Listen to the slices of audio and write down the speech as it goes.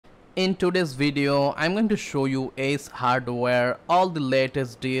In today's video, I'm going to show you Ace Hardware, all the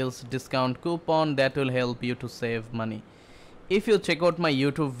latest deals, discount coupon that will help you to save money. If you check out my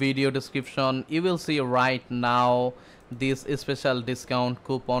YouTube video description, you will see right now this special discount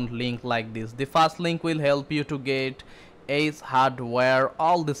coupon link like this. The first link will help you to get Ace Hardware,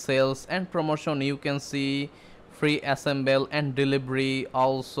 all the sales and promotion you can see, free assemble and delivery,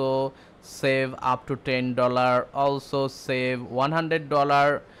 also save up to $10, also save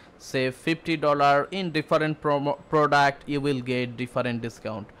 $100, save $50 in different product. You will get different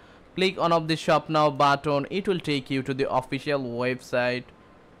discount. Click on of the shop now button, it will take you to the official website.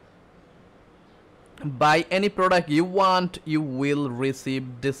 Buy any product you want, you will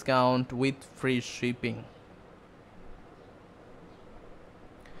receive discount with free shipping.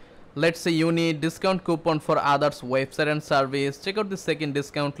 Let's say you need discount coupon for others website and service. Check out the second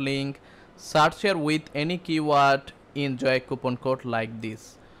discount link, search here with any keyword, enjoy coupon code like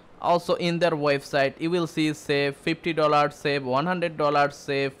this. Also in their website you will see save $50, save $100,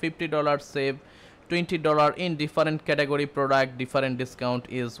 save $50, save $20 in different category product. Different discount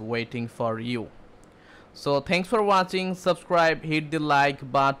is waiting for you. So thanks for watching, subscribe, hit the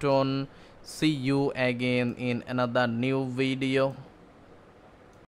like button. See you again in another new video.